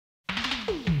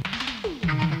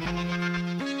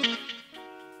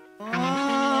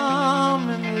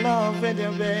with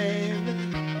you, baby.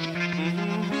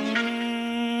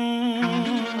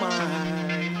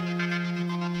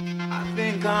 I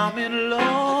think I'm in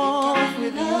love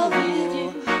with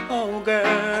you, oh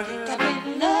girl.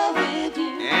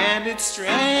 And it's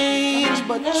strange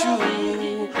but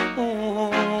true.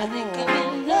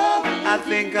 I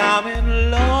think I'm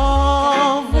in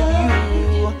love with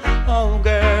you, oh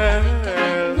girl.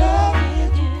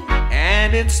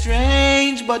 And it's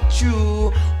strange but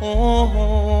true.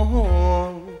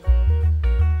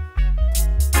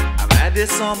 I've had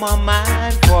this on my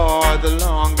mind for the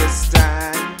longest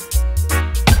time,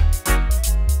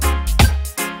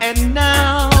 and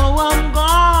now I'm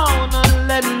gonna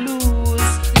let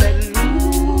loose,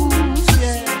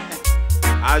 yeah.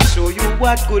 I'll show you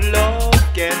what good love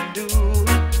can do.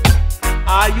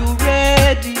 Are you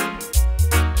ready?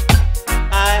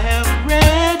 I am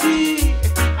ready.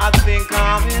 I think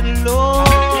I'm in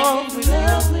love with you,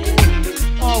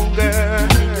 oh girl.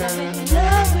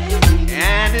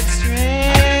 And it's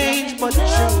strange but true.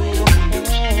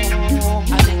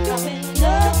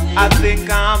 I think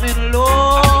I'm in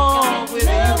love with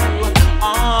you,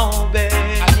 oh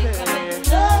baby.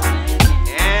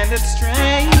 And it's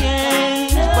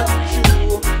strange but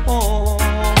true.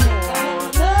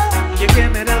 You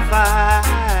give me the vibe.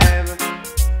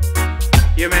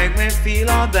 You make me feel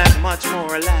all that much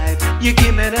more alive. You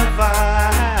give me the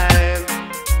vibe,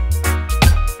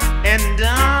 and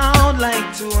I'd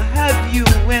like to have you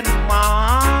in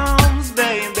my arms,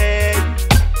 baby.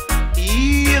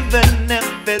 Even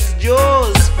if it's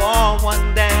just for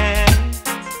one dance.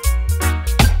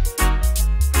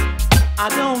 I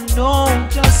don't know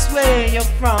just where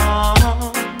you're from,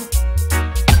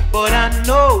 but I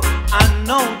know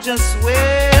just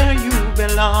where you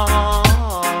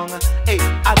belong. Hey,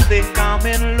 I think I'm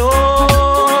in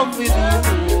love with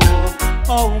you,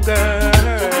 oh girl.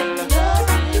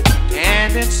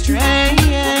 And it's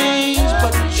strange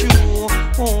but true.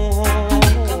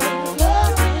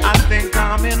 I think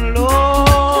I'm in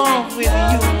love with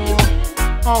you,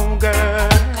 oh girl.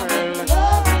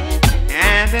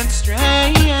 And it's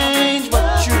strange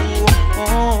but true.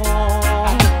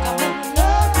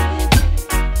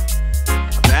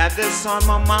 I've had this on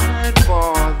my mind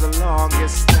for the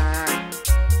longest time,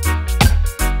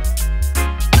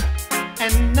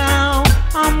 and now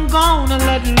I'm gonna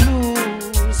let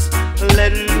loose,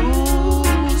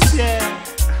 yeah.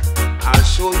 I'll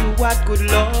show you what good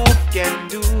love can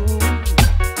do.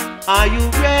 Are you